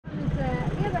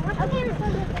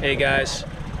Hey guys,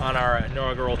 on our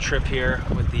inaugural trip here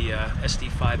with the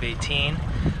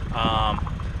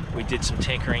SD518, we did some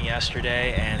tinkering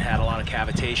yesterday and had a lot of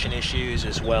cavitation issues,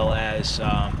 as well as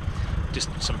just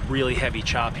some really heavy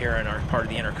chop here in our part of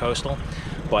the Intercoastal.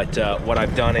 But what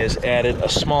I've done is added a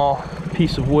small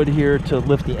piece of wood here to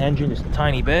lift the engine just a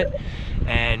tiny bit,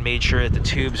 and made sure that the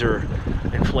tubes are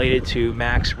inflated to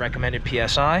max recommended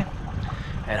PSI,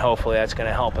 and hopefully that's going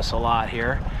to help us a lot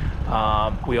here.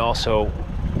 We also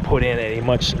put in a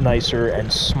much nicer and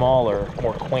smaller,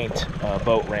 more quaint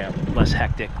boat ramp, less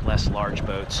hectic, less large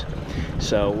boats.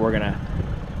 So we're going to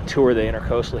tour the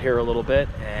Intercoastal here a little bit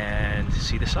and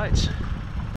see the sights.